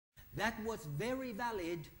that was very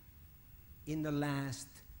valid in the last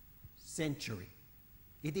century.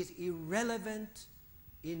 It is irrelevant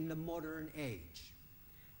in the modern age.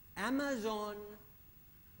 Amazon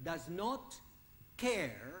does not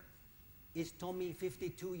care is Tomi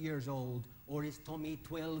 52 years old or is Tomi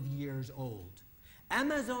 12 years old.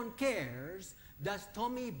 Amazon cares, does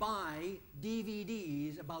Tomi buy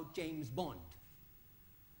DVDs about James Bond?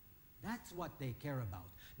 That's what they care about.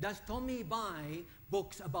 Does Tomi buy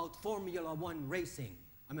books about Formula One racing?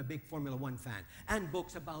 I'm a big Formula One fan. And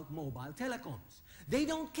books about mobile telecoms. They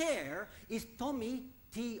don't care, is Tomi,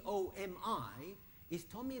 T-O-M-I, is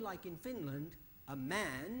Tomi, like in Finland, a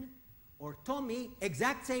man, or Tomi,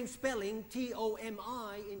 exact same spelling,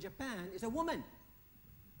 T-O-M-I in Japan, is a woman.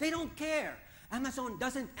 They don't care. Amazon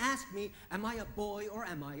doesn't ask me, am I a boy or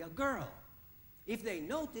am I a girl? If they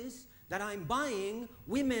notice that I'm buying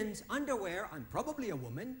women's underwear, I'm probably a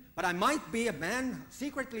woman, but I might be a man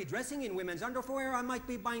secretly dressing in women's underwear, I might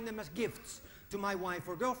be buying them as gifts to my wife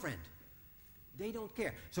or girlfriend. They don't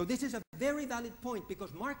care. So this is a very valid point,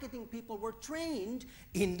 because marketing people were trained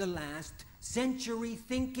in the last century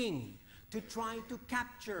thinking to try to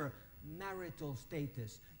capture marital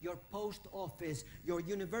status, your post office, your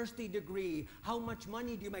university degree, how much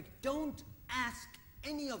money do you make. Don't ask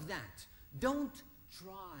any of that. Don't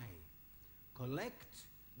try. Collect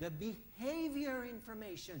the behavior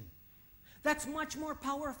information. That's much more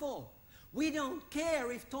powerful. We don't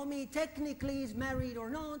care if Tomi technically is married or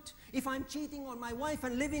not. If I'm cheating on my wife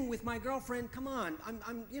and living with my girlfriend, come on,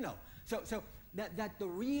 you know. So that the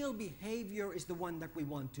real behavior is the one that we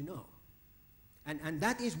want to know. And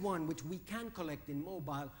that is one which we can collect in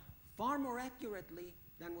mobile far more accurately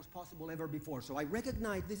than was possible ever before. So I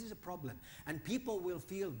recognize this is a problem. And people will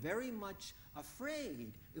feel very much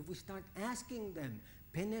afraid if we start asking them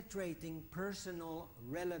penetrating, personal,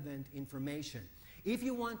 relevant information. If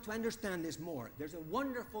you want to understand this more, there's a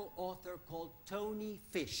wonderful author called Tony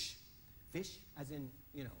Fish. Fish as in,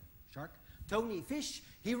 you know, shark. Tony Fish,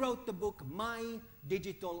 he wrote the book My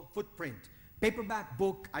Digital Footprint. Paperback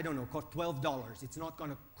book, I don't know, cost $12. It's not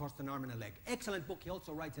going to cost an arm and a leg. Excellent book. He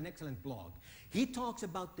also writes an excellent blog. He talks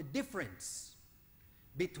about the difference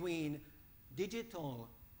between digital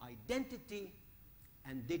identity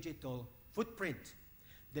and digital footprint.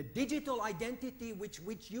 The digital identity which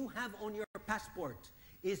you have on your passport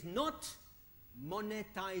is not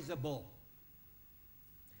monetizable.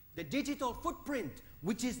 The digital footprint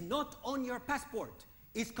which is not on your passport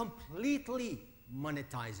is completely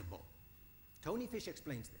monetizable. Tony Fish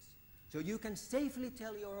explains this. So you can safely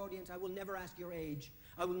tell your audience, I will never ask your age.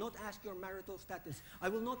 I will not ask your marital status. I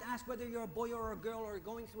will not ask whether you're a boy or a girl or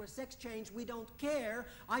going through a sex change. We don't care.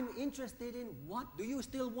 I'm interested in what. Do you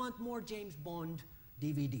still want more James Bond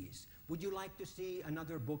DVDs? Would you like to see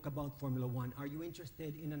another book about Formula One? Are you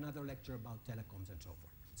interested in another lecture about telecoms and so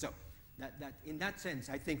forth? So in that sense,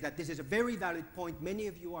 I think that this is a very valid point. Many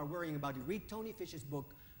of you are worrying about it. Read Tony Fish's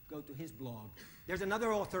book. Go to his blog. There's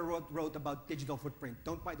another author wrote about digital footprint.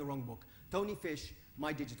 Don't buy the wrong book. Tony Fish,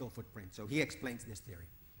 My Digital Footprint. So he explains this theory.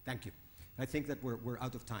 Thank you. I think that we're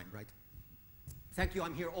out of time, right? Thank you.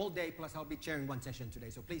 I'm here all day, plus I'll be chairing one session today.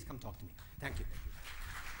 So please come talk to me. Thank you.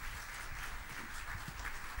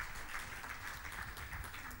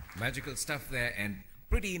 Magical stuff there, and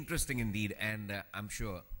pretty interesting indeed. And I'm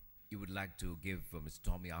sure you would like to give Mr.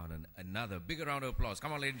 Tomi Ahonen another bigger round of applause.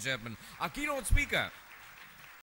 Come on, ladies and gentlemen, our keynote speaker.